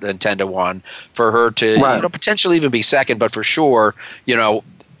better than 10-1 for her to potentially even be second. But for sure,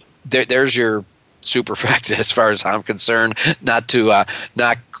 there's your superfecta as far as I'm concerned. Not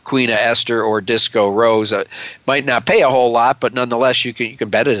Queen of Esther or Disco Rose. Might not pay a whole lot, but nonetheless, you can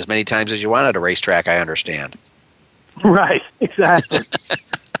bet it as many times as you want at a racetrack. I understand. Right. Exactly.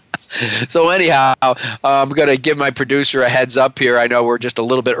 So anyhow, I'm going to give my producer a heads up here. I know we're just a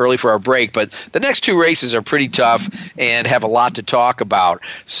little bit early for our break, but the next 2 races are pretty tough and have a lot to talk about.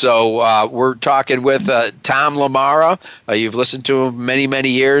 So we're talking with Tom LaMarra. You've listened to him many, many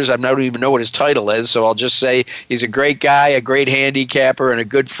years. I don't even know what his title is, so I'll just say he's a great guy, a great handicapper, and a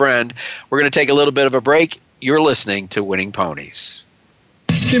good friend. We're going to take a little bit of a break. You're listening to Winning Ponies.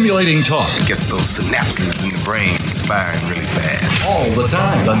 Stimulating talk. It gets those synapses in the brain firing really fast. All the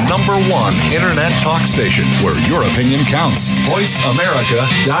time. The #1 internet talk station where your opinion counts.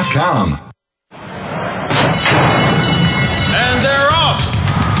 VoiceAmerica.com. And they're off.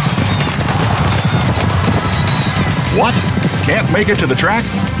 What? Can't make it to the track?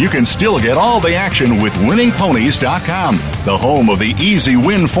 You can still get all the action with Winningponies.com, the home of the easy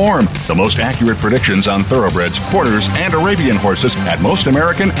win form, the most accurate predictions on thoroughbreds, quarters, and Arabian horses at most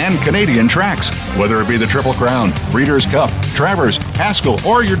American and Canadian tracks. Whether it be the Triple Crown, Breeders' Cup, Travers, Haskell,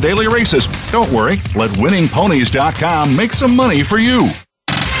 or your daily races, don't worry, let Winningponies.com make some money for you.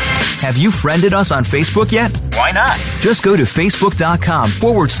 Have you friended us on Facebook yet? Why not? Just go to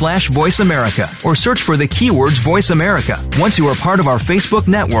Facebook.com/Voice America or search for the keywords Voice America. Once you are part of our Facebook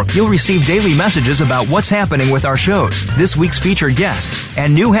network, you'll receive daily messages about what's happening with our shows, this week's featured guests,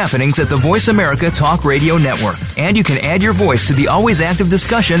 and new happenings at the Voice America Talk Radio Network. And you can add your voice to the always active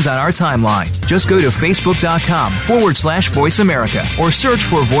discussions on our timeline. Just go to Facebook.com/Voice America or search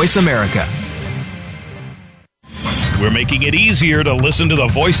for Voice America. We're making it easier to listen to the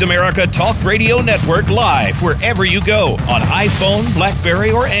Voice America Talk Radio Network live wherever you go on iPhone,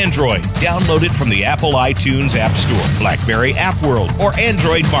 BlackBerry, or Android. Download it from the Apple iTunes App Store, BlackBerry App World, or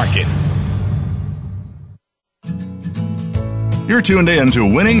Android Market. You're tuned in to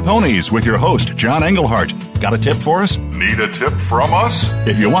Winning Ponies with your host, John Englehart. Got a tip for us? Need a tip from us?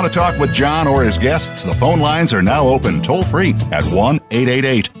 If you want to talk with John or his guests, the phone lines are now open toll-free at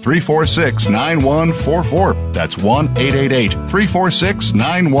 1-888-346-9144. That's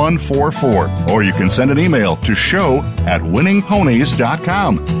 1-888-346-9144. Or you can send an email to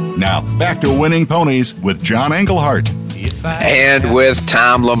show@winningponies.com. Now, back to Winning Ponies with John Englehart. And with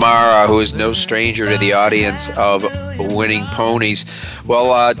Tom LaMarra, who is no stranger to the audience of Winning Ponies.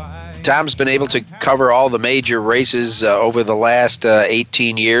 Well, Tom's been able to cover all the major races over the last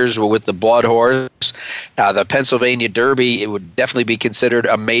 18 years with the Blood Horse. The Pennsylvania Derby, it would definitely be considered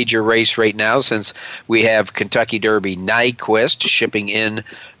a major race right now since we have Kentucky Derby Nyquist shipping in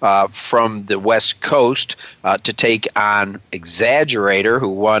from the West Coast to take on Exaggerator, who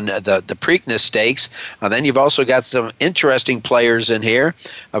won the Preakness Stakes. Then you've also got some interesting players in here.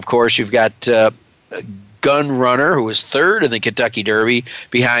 Of course, you've got Gun Runner, who was third in the Kentucky Derby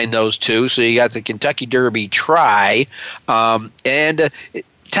behind those two. So you got the Kentucky Derby try. Tom,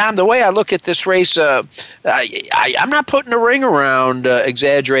 the way I look at this race, I'm not putting a ring around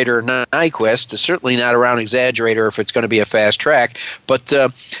Exaggerator or Nyquist. Certainly not around Exaggerator if it's going to be a fast track. But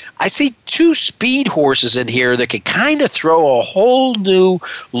I see 2 speed horses in here that could kind of throw a whole new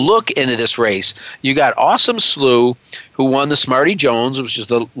look into this race. You got Awesome Slew, who won the Smarty Jones, which is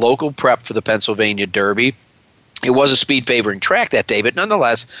the local prep for the Pennsylvania Derby. It was a speed favoring track that day, but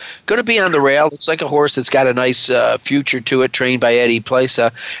nonetheless, going to be on the rail. Looks like a horse that's got a nice future to it, trained by Eddie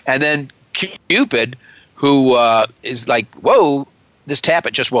Plesa. And then Cupid, who is like, whoa, this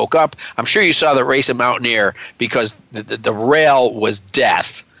Tappet just woke up. I'm sure you saw the race at Mountaineer because the rail was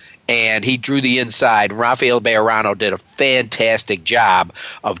death. And he drew the inside. Rafael Bejarano did a fantastic job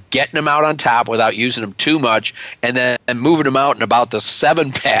of getting him out on top without using him too much, and then moving him out in about the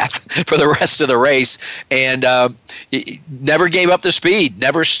 7 path for the rest of the race. And he never gave up the speed,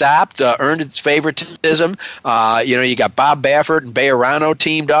 never stopped, earned its favoritism. You got Bob Baffert and Bejarano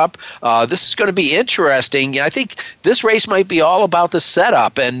teamed up. This is going to be interesting. I think this race might be all about the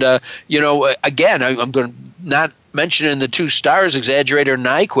setup. And, again, I'm going to not mentioning the 2 stars, Exaggerator and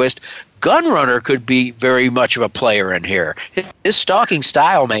Nyquist, Gunrunner could be very much of a player in here. His stalking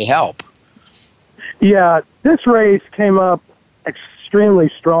style may help. Yeah, this race came up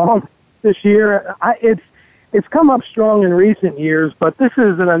extremely strong this year. It's come up strong in recent years, but this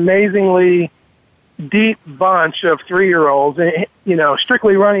is an amazingly deep bunch of 3-year-olds,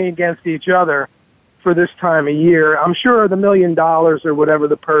 strictly running against each other for this time of year. I'm sure the $1 million or whatever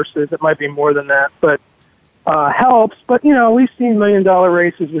the purse is, it might be more than that, but helps, but we've seen $1 million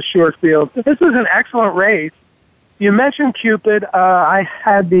races with short fields. This is an excellent race. You mentioned Cupid. I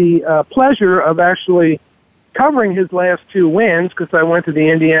had the pleasure of actually covering his last 2 wins because I went to the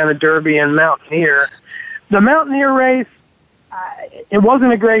Indiana Derby and Mountaineer. The Mountaineer race, it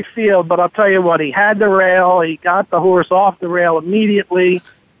wasn't a great field, but I'll tell you what, he had the rail. He got the horse off the rail immediately,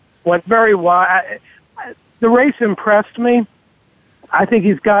 went very wide. The race impressed me. I think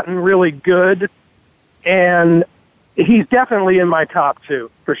he's gotten really good. And he's definitely in my top 2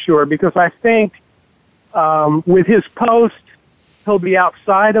 for sure, because I think with his post, he'll be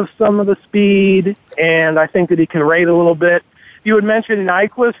outside of some of the speed, and I think that he can rate a little bit. You had mentioned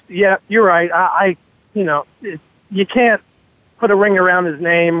Nyquist. Yeah, you're right. You can't put a ring around his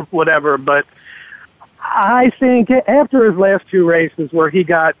name, whatever, but I think after his last 2 races where he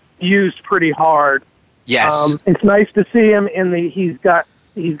got used pretty hard, yes, it's nice to see him he's got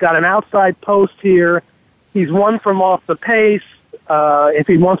an outside post here. He's won from off the pace. If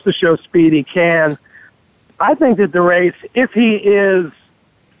he wants to show speed, he can. I think that the race, if he is,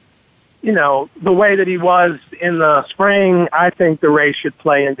 the way that he was in the spring, I think the race should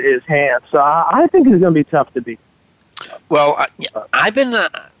play into his hands. So I think he's going to be tough to beat. Well, I've been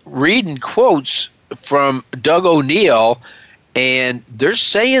reading quotes from Doug O'Neill, and they're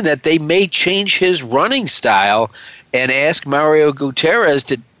saying that they may change his running style and ask Mario Gutierrez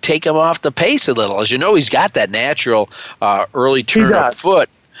to take him off the pace a little. As you know, he's got that natural early turn of foot.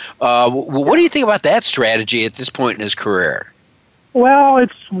 What do you think about that strategy at this point in his career? Well,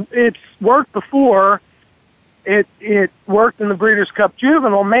 it's worked before. It worked in the Breeders' Cup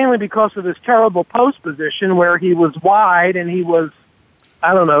Juvenile mainly because of his terrible post position where he was wide and he was,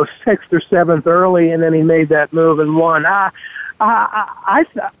 6th or 7th early, and then he made that move and won. I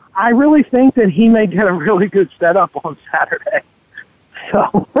really think that he may get a really good setup on Saturday.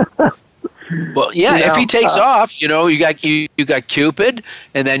 So, well, yeah, if he takes off, you got Cupid,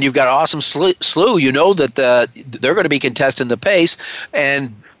 and then you've got Awesome Slew. You know that they're going to be contesting the pace,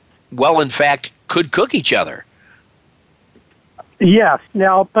 and in fact, could cook each other. Yes.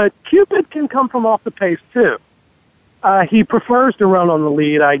 Now, but Cupid can come from off the pace too. He prefers to run on the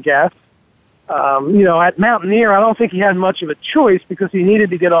lead, I guess. At Mountaineer, I don't think he had much of a choice because he needed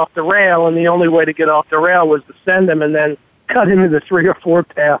to get off the rail, and the only way to get off the rail was to send him and then cut into the 3 or 4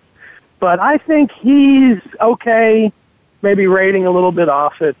 path. But I think he's okay, maybe rating a little bit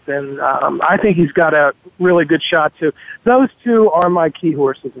off it, and I think he's got a really good shot too. Those 2 are my key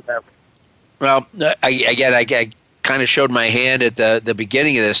horses in that. Well, I kind of showed my hand at the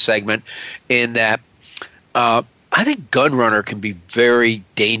beginning of this segment in that I think Gunrunner can be very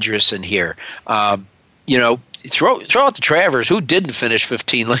dangerous in here. Throw out the Travers, who didn't finish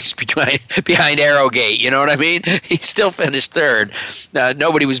 15 lengths behind Arrowgate. You know what I mean? He still finished 3rd.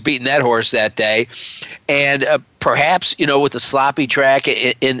 Nobody was beating that horse that day. And perhaps, with the sloppy track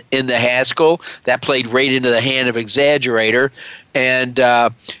in the Haskell, that played right into the hand of Exaggerator. And,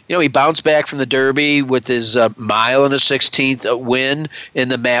 he bounced back from the Derby with his mile and a 16th win in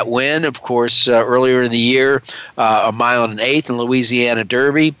the Matt Winn. Of course, earlier in the year, a mile and an 8th in Louisiana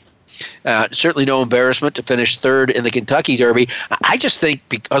Derby. Certainly no embarrassment to finish 3rd in the Kentucky Derby. I just think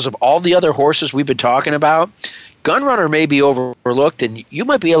because of all the other horses we've been talking about, Gunrunner may be overlooked, and you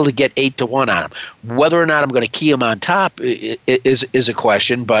might be able to get 8-1 on him. Whether or not I'm going to key him on top is a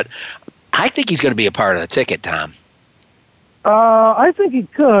question, but I think he's going to be a part of the ticket, Tom. I think he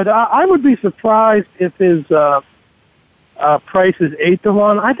could. I would be surprised if his price is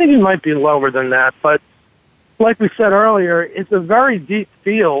 8-1. I think he might be lower than that, but like we said earlier, it's a very deep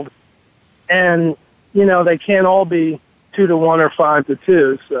field, and, they can't all be 2-1 or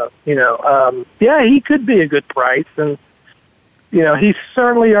 5-2. So, he could be a good price. And, he's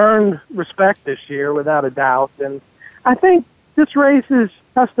certainly earned respect this year without a doubt. And I think this race is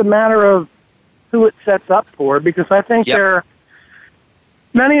just a matter of who it sets up for, because I think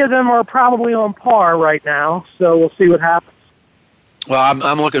many of them are probably on par right now. So we'll see what happens. Well,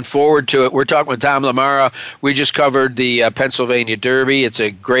 I'm looking forward to it. We're talking with Tom LaMarra. We just covered the Pennsylvania Derby. It's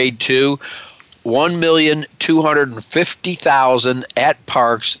a Grade 2. 1,250,000 at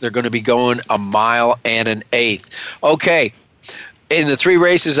Parx. They're going to be going a mile and an eighth. Okay. In the 3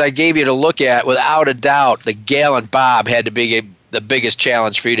 races I gave you to look at, without a doubt, the Gallant Bob had to be the biggest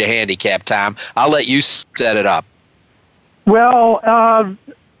challenge for you to handicap, Tom. I'll let you set it up. Well,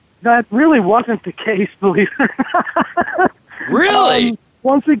 that really wasn't the case, believe it or not. Really?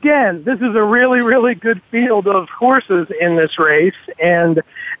 Once again, this is a really, really good field of horses in this race. And,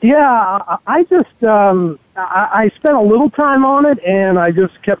 I just I spent a little time on it, and I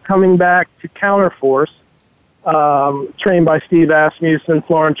just kept coming back to Counterforce, trained by Steve Asmussen,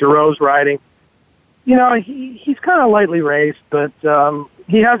 Florent Giroux riding. He's kind of lightly raced, but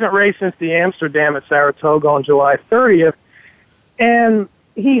he hasn't raced since the Amsterdam at Saratoga on July 30th. And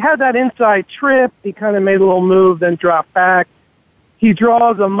he had that inside trip. He kind of made a little move, then dropped back. He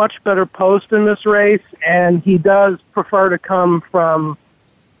draws a much better post in this race, and he does prefer to come from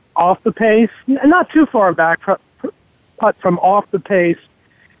off the pace, not too far back, but from off the pace.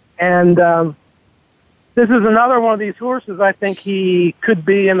 And this is another one of these horses. I think he could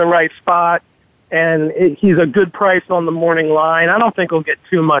be in the right spot, and he's a good price on the morning line. I don't think he'll get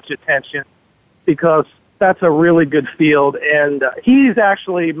too much attention because that's a really good field, and he's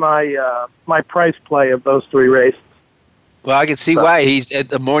actually my price play of those 3 races. Well, I can see why. He's at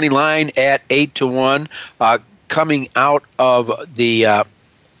the morning line at 8-1, coming out of the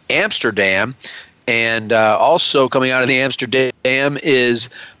Amsterdam. And also coming out of the Amsterdam is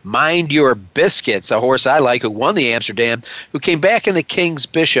Mind Your Biscuits, a horse I like, who won the Amsterdam, who came back in the King's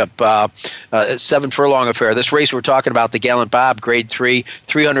Bishop 7 furlong affair. This race we're talking about, the Gallant Bob, Grade 3,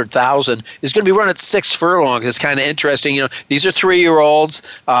 300,000, is going to be run at 6 furlongs. It's kind of interesting. These are 3-year-olds,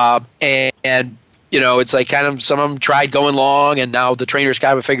 and it's like kind of some of them tried going long, and now the trainers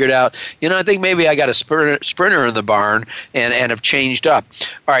kind of figured out, I think maybe I got a sprinter in the barn and have changed up.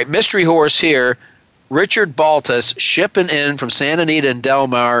 All right, mystery horse here. Richard Baltas, shipping in from Santa Anita and Del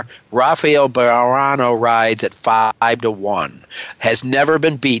Mar. Rafael Barano rides at 5-1. Has never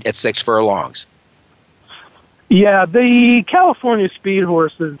been beat at 6 furlongs. Yeah, the California speed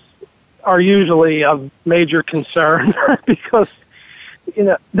horses are usually of major concern because,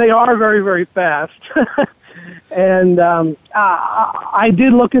 they are very, very fast. And I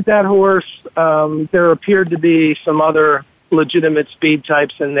did look at that horse. There appeared to be some other legitimate speed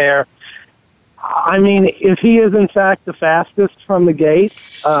types in there. I mean, if he is in fact the fastest from the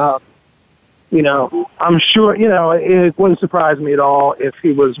gate, I'm sure, it wouldn't surprise me at all if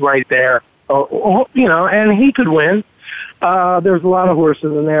he was right there, and he could win. There's a lot of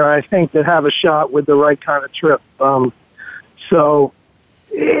horses in there, I think, that have a shot with the right kind of trip. So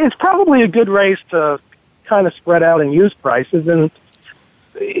it's probably a good race to kind of spread out and use prices, and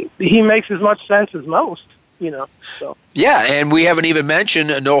he makes as much sense as most. So. Yeah, and we haven't even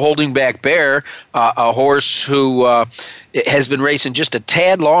mentioned No Holding Back Bear, a horse who has been racing just a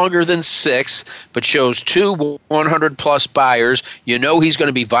tad longer than 6, but shows 2 100-plus buyers. He's going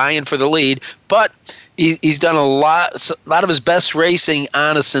to be vying for the lead, but he's done a lot of his best racing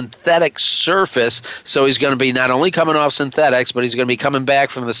on a synthetic surface, so he's going to be not only coming off synthetics, but he's going to be coming back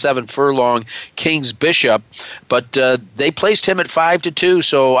from the 7 furlong King's Bishop. But they placed him at 5-2,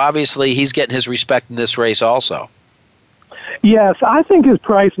 so obviously he's getting his respect in this race also. Yes, I think his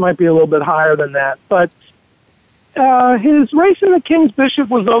price might be a little bit higher than that, but his race in the King's Bishop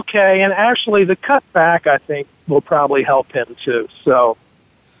was okay, and actually the cutback, I think, will probably help him too. So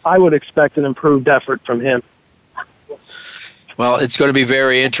I would expect an improved effort from him. Well, it's going to be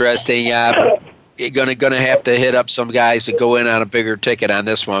very interesting. You're going to have to hit up some guys to go in on a bigger ticket on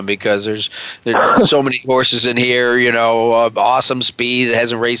this one because there's so many horses in here. Awesome speed. It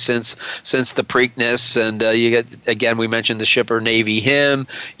hasn't raced since the Preakness, and you get, again, we mentioned the Shipper Navy Hymn.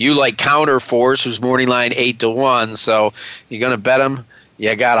 You like Counterforce, who's morning line 8-1. So you're going to bet him.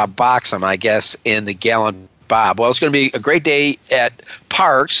 You got to box him, I guess, in the Gallant Bob. Well, it's going to be a great day at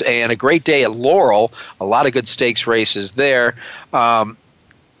Parx and a great day at Laurel. A lot of good stakes races there.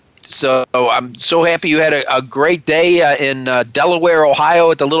 So I'm so happy you had a great day in Delaware,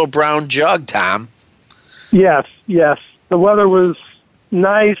 Ohio at the Little Brown Jug, Tom. Yes. The weather was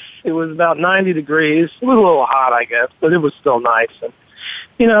nice. It was about 90 degrees. It was a little hot, I guess, but it was still nice. And,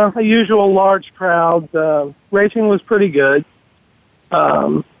 you know, a usual large crowd. Racing was pretty good.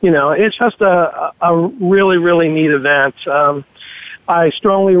 You know, it's just a really, really neat event. I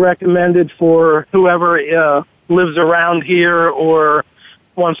strongly recommend it for whoever lives around here or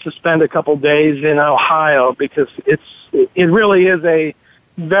wants to spend a couple days in Ohio, because it really is a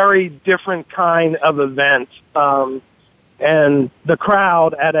very different kind of event. And the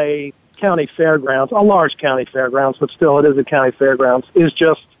crowd at a county fairgrounds, a large county fairgrounds, but still it is a county fairgrounds, is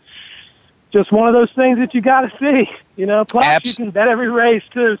just one of those things that you got to see, you know. Plus, you can bet every race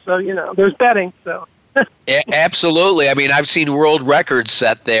too, so you know there's betting. So. Absolutely. I mean, I've seen world records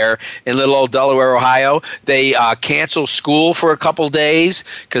set there in little old Delaware, Ohio. They cancel school for a couple days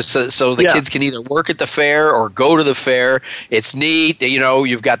so the kids can either work at the fair or go to the fair. It's neat. You know,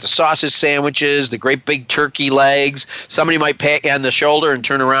 you've got the sausage sandwiches, the great big turkey legs. Somebody might pat you on the shoulder and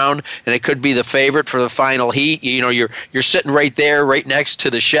turn around, and it could be the favorite for the final heat. You know, you're sitting right there, right next to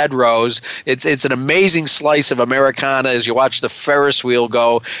the shed rows. It's an amazing slice of Americana as you watch the Ferris wheel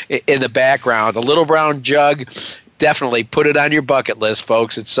go in the background. The little brown jug, definitely put it on your bucket list,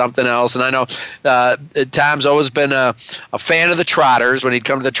 folks. It's something else. And I know Tom's always been a fan of the trotters. When he'd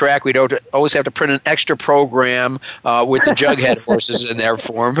come to the track, we'd always have to print an extra program with the jughead horses in there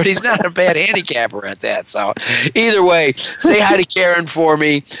for him. But he's not a bad handicapper at that. So either way, say hi to Karen for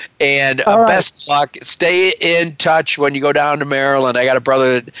me, and best of luck. Stay in touch when you go down to Maryland. I got a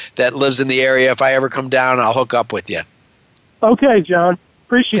brother that lives in the area. If I ever come down, I'll hook up with you. Okay, John.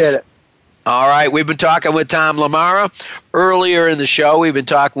 Appreciate it. All right, we've been talking with Tom LaMarra. Earlier in the show, we've been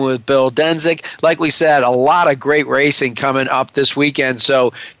talking with Bill Denzik. Like we said, a lot of great racing coming up this weekend,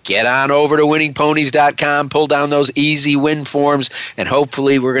 so get on over to winningponies.com, pull down those easy win forms, and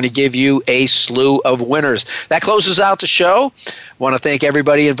hopefully we're going to give you a slew of winners. That closes out the show. I want to thank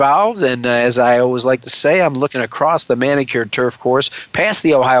everybody involved, and as I always like to say, I'm looking across the manicured turf course, past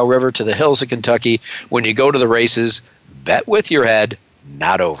the Ohio River to the hills of Kentucky. When you go to the races, bet with your head,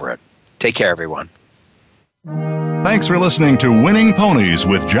 not over it. Take care, everyone. Thanks for listening to Winning Ponies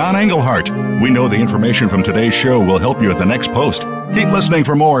with John Englehart. We know the information from today's show will help you at the next post. Keep listening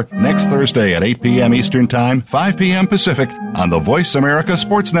for more next Thursday at 8 p.m. Eastern Time, 5 p.m. Pacific on the Voice America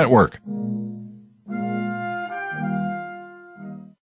Sports Network.